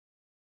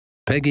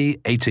Peggy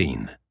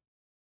 18.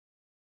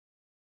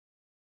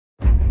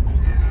 You're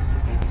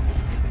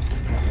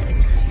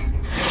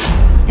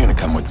gonna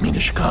come with me to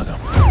Chicago.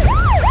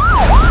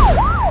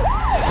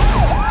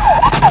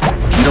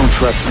 If you don't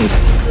trust me,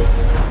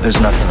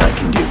 there's nothing I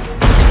can do.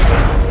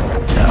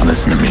 Now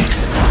listen to me.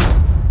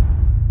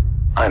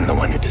 I'm the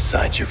one who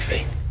decides your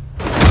fate.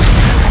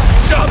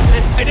 Jump!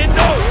 I didn't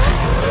know!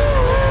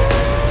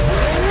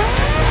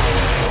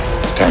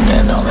 It's time to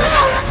end all this.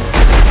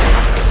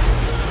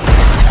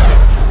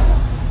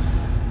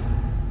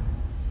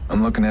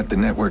 I'm looking at the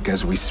network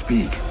as we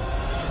speak.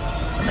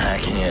 I'm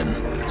hacking in.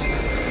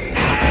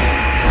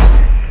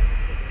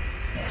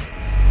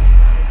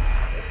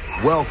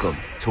 Welcome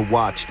to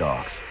Watch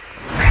Dogs,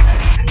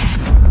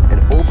 an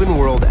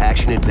open-world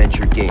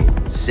action-adventure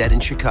game set in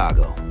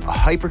Chicago, a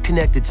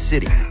hyper-connected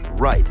city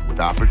ripe with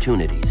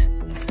opportunities.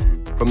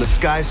 From the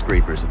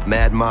skyscrapers of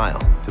Mad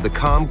Mile to the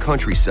calm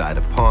countryside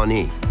of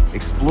Pawnee,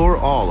 explore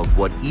all of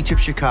what each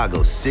of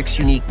Chicago's 6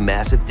 unique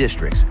massive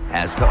districts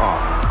has to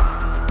offer.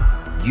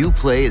 You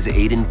play as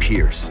Aiden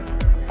Pearce,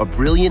 a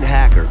brilliant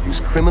hacker whose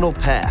criminal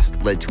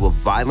past led to a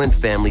violent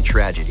family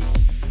tragedy.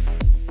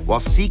 While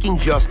seeking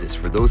justice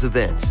for those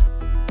events,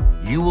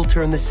 you will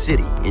turn the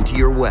city into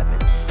your weapon.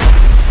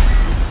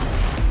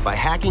 By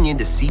hacking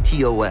into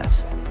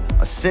ctOS,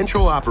 a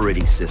central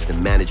operating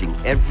system managing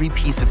every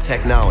piece of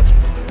technology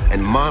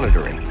and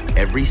monitoring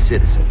every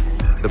citizen.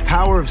 The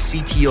power of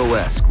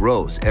ctOS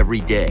grows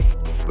every day,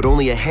 but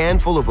only a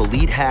handful of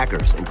elite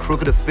hackers and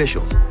crooked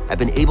officials have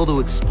been able to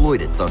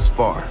exploit it thus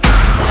far.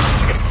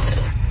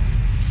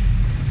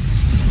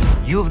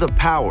 You have the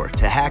power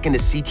to hack into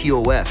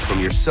ctOS from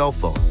your cell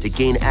phone to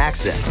gain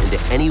access into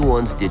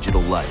anyone's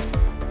digital life.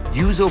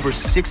 Use over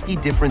 60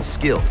 different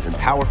skills and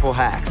powerful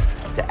hacks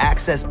to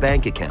access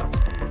bank accounts,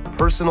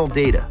 personal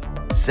data,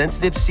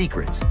 sensitive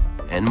secrets,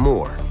 and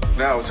more.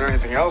 Now, is there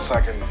anything else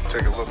I can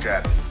take a look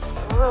at?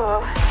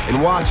 In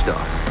Watch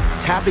Dogs,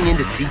 tapping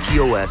into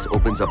ctOS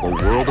opens up a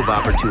world of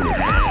opportunity.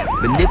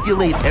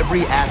 Manipulate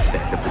every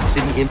aspect of the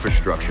city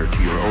infrastructure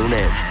to your own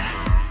ends.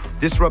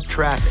 Disrupt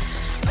traffic,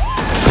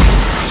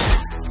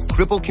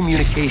 cripple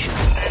communication,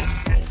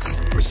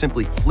 or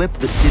simply flip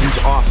the city's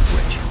off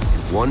switch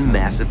in one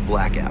massive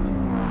blackout.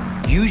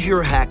 Use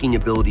your hacking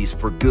abilities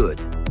for good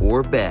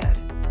or bad.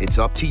 It's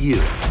up to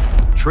you.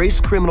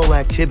 Trace criminal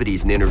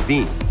activities and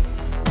intervene,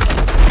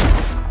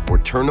 or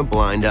turn a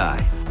blind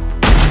eye.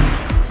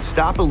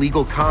 Stop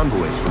illegal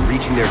convoys from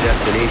reaching their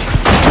destination,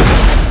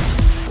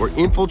 or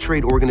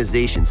infiltrate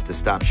organizations to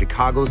stop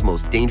Chicago's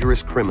most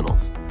dangerous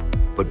criminals.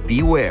 But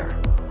beware,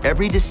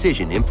 every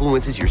decision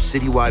influences your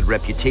citywide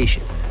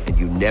reputation, and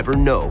you never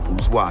know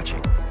who's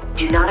watching.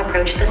 Do not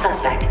approach the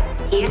suspect.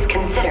 He is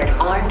considered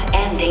armed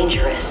and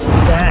dangerous.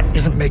 That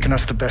isn't making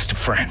us the best of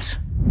friends.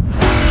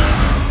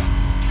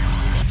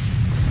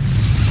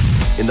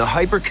 In the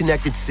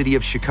hyper-connected city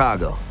of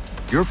Chicago,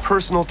 your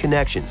personal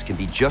connections can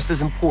be just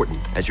as important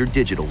as your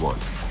digital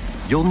ones.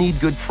 You'll need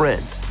good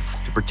friends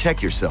to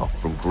protect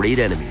yourself from great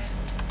enemies.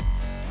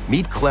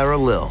 Meet Clara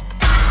Lil,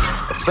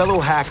 a fellow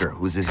hacker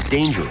who's as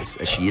dangerous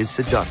as she is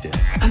seductive.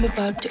 I'm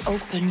about to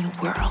open your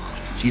world.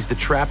 She's the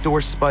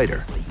trapdoor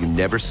spider you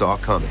never saw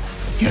coming.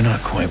 You're not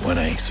quite what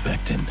I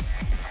expected.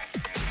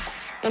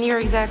 And you're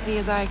exactly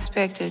as I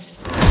expected.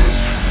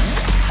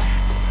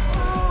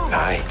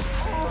 Hi.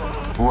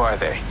 Who are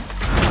they?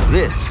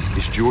 This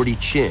is Jordy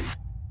Chin,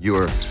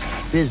 your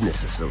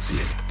business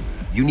associate.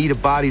 You need a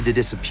body to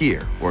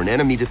disappear or an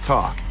enemy to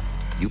talk.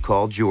 You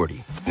call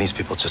Jordy. These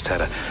people just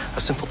had a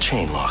simple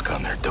chain lock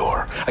on their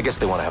door. I guess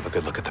they want to have a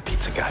good look at the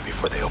pizza guy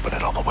before they open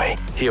it all the way.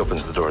 He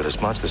opens the door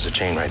this much, there's a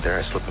chain right there.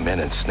 I slip him in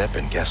and snip,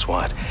 and guess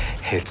what?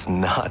 It's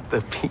not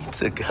the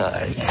pizza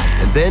guy.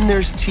 And then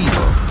there's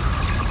Tebow.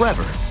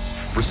 Clever,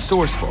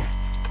 resourceful,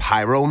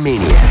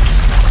 pyromaniac.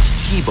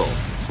 Tebow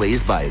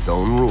plays by his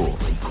own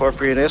rules.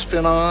 Corporate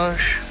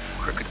espionage,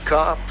 crooked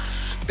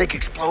cops, big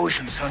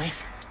explosions, honey.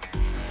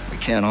 We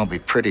can't all be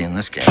pretty in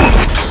this game.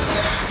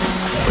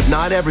 But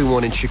not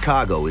everyone in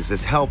Chicago is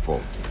as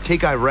helpful.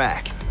 Take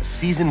Iraq, a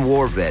seasoned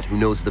war vet who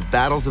knows the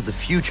battles of the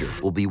future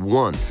will be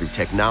won through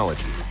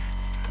technology.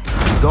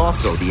 He's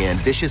also the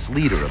ambitious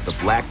leader of the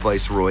Black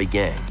Viceroy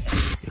gang.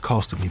 It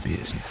costs me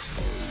business.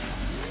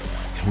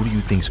 And who do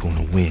you think's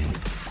gonna win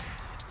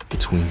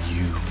between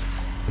you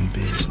and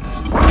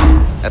business?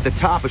 At the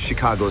top of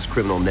Chicago's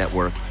criminal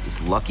network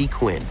is Lucky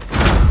Quinn.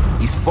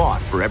 He's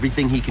fought for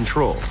everything he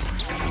controls,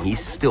 and he's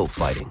still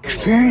fighting.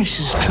 Experience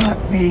has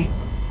taught me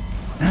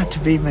not to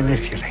be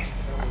manipulated,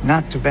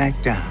 not to back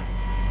down.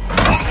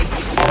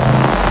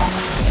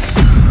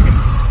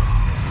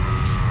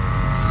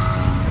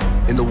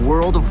 In the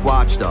world of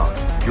Watch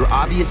Dogs, your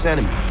obvious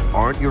enemies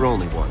aren't your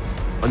only ones.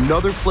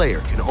 Another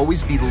player can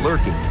always be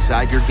lurking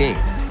inside your game,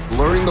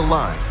 blurring the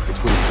line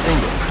between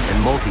single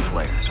and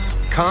multiplayer.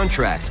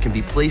 Contracts can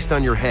be placed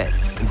on your head,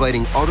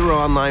 inviting other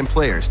online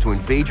players to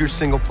invade your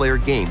single-player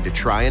game to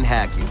try and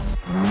hack you.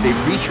 If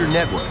they reach your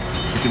network,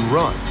 you can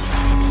run,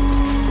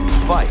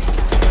 fight,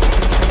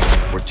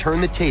 or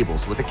turn the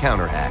tables with a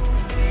counter hack.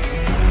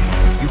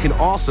 You can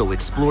also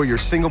explore your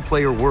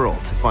single-player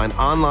world to find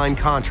online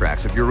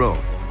contracts of your own.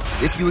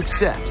 If you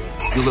accept,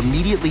 you'll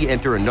immediately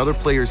enter another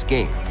player's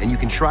game, and you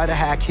can try to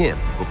hack him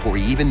before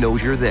he even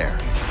knows you're there.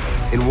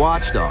 In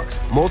Watch Dogs,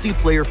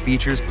 multiplayer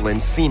features blend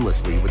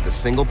seamlessly with the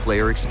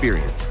single-player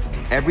experience.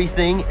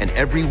 Everything and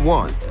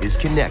everyone is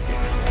connected.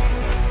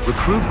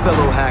 Recruit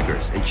fellow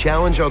hackers and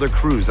challenge other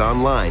crews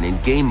online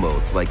in game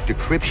modes like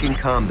Decryption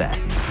Combat,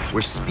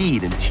 where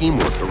speed and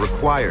teamwork are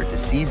required to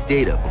seize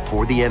data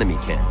before the enemy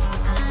can.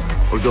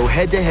 Or go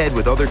head-to-head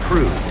with other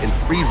crews in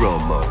free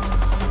roam mode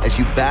as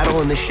you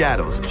battle in the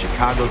shadows of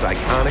Chicago's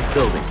iconic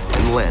buildings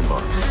and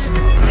landmarks.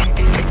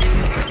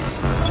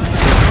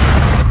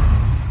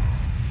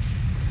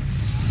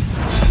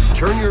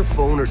 Turn your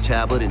phone or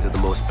tablet into the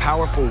most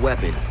powerful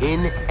weapon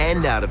in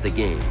and out of the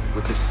game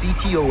with the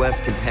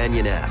ctOS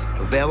companion app,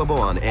 available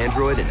on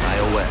Android and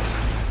iOS.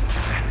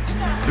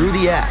 Through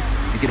the app,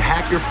 you can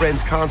hack your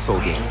friends' console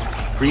games,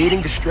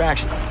 creating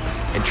distractions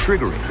and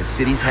triggering the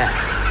city's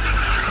hacks.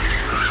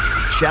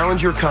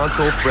 Challenge your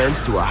console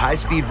friends to a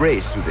high-speed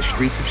race through the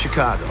streets of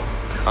Chicago.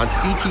 On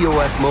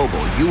ctOS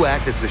Mobile, you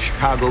act as the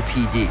Chicago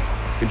PD,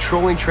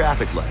 controlling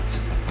traffic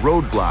lights,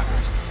 road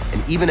blockers,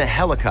 and even a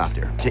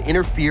helicopter to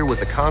interfere with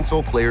the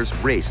console player's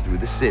race through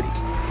the city.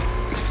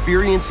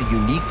 Experience a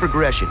unique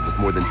progression with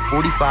more than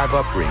 45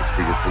 upgrades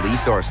for your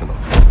police arsenal.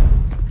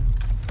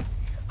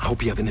 I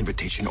hope you have an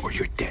invitation or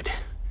you're dead.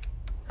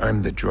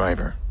 I'm the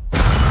driver.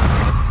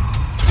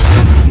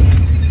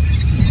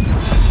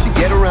 To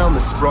get around the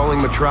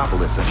sprawling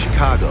metropolis of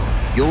Chicago,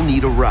 you'll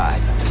need a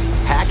ride.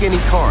 Hack any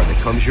car that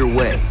comes your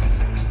way.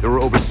 There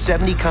are over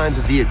 70 kinds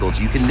of vehicles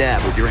you can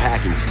nab with your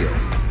hacking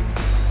skills,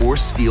 or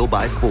steal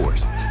by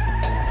force.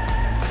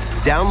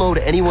 Download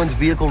anyone's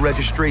vehicle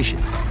registration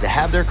to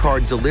have their car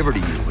delivered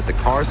to you with the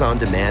Cars On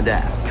Demand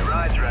app. Your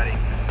ride's ready.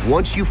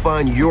 Once you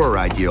find your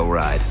ideal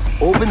ride,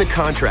 open the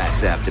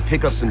Contracts app to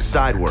pick up some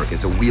side work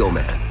as a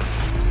wheelman.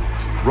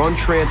 Run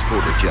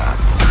transporter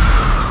jobs.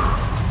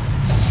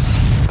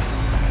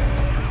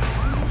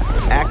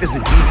 Act as a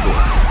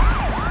decoy.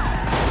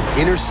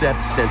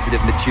 Intercept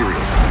sensitive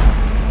materials.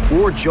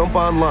 Or jump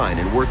online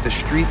and work the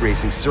street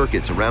racing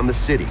circuits around the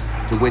city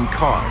to win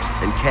cars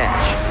and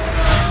cash.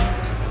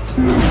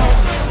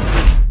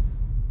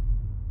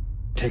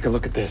 Take a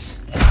look at this.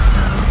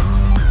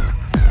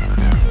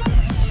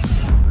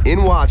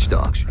 In Watch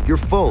Dogs, your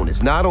phone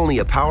is not only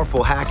a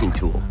powerful hacking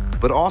tool,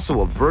 but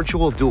also a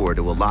virtual door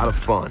to a lot of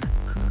fun.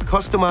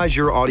 Customize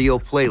your audio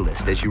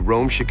playlist as you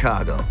roam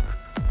Chicago.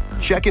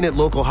 Check in at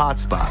local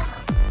hotspots.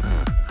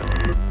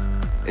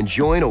 And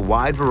join a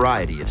wide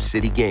variety of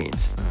city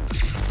games.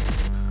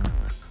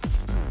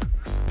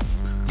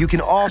 You can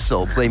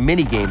also play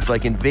mini-games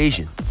like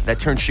Invasion that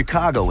turn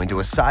Chicago into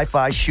a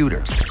sci-fi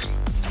shooter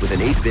with an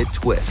 8-bit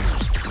twist.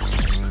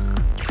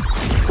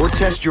 Or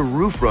test your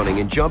roof running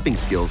and jumping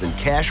skills in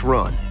Cash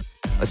Run,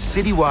 a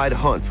citywide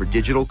hunt for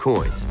digital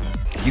coins.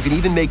 You can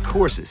even make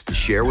courses to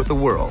share with the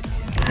world.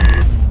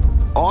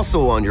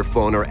 Also on your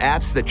phone are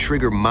apps that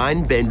trigger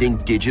mind-bending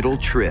digital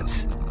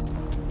trips.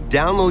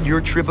 Download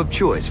your trip of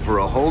choice for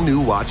a whole new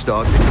Watch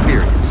Dogs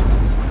experience.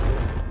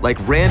 Like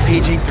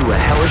rampaging through a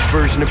hellish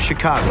version of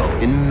Chicago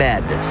in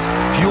madness.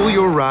 Fuel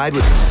your ride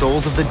with the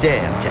souls of the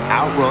damned to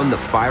outrun the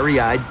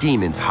fiery-eyed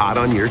demons hot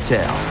on your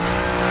tail.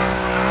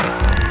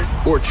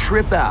 Or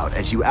trip out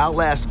as you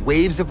outlast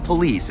waves of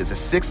police as a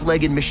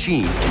 6-legged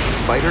machine in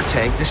spider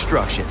tank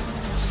destruction.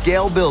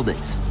 Scale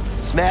buildings,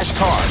 smash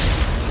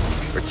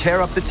cars, or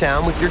tear up the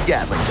town with your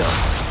Gatling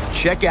gun.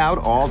 Check out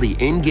all the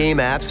in-game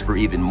apps for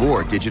even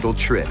more digital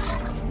trips.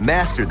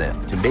 Master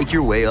them to make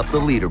your way up the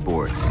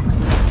leaderboards.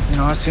 You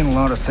know, I've seen a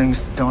lot of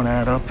things that don't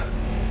add up.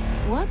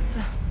 What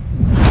the?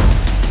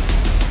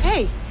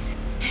 Hey,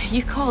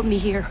 you called me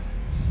here.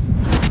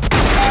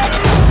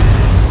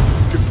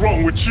 What's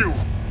wrong with you?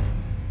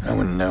 I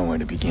wouldn't know where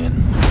to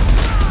begin.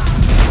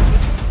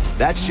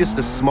 That's just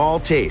a small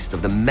taste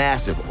of the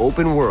massive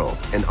open world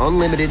and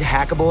unlimited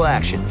hackable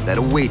action that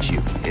awaits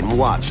you in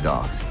Watch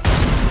Dogs.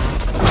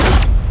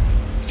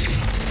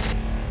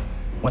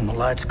 When the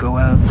lights go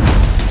out,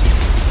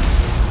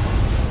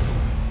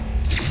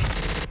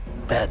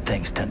 bad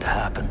things tend to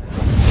happen.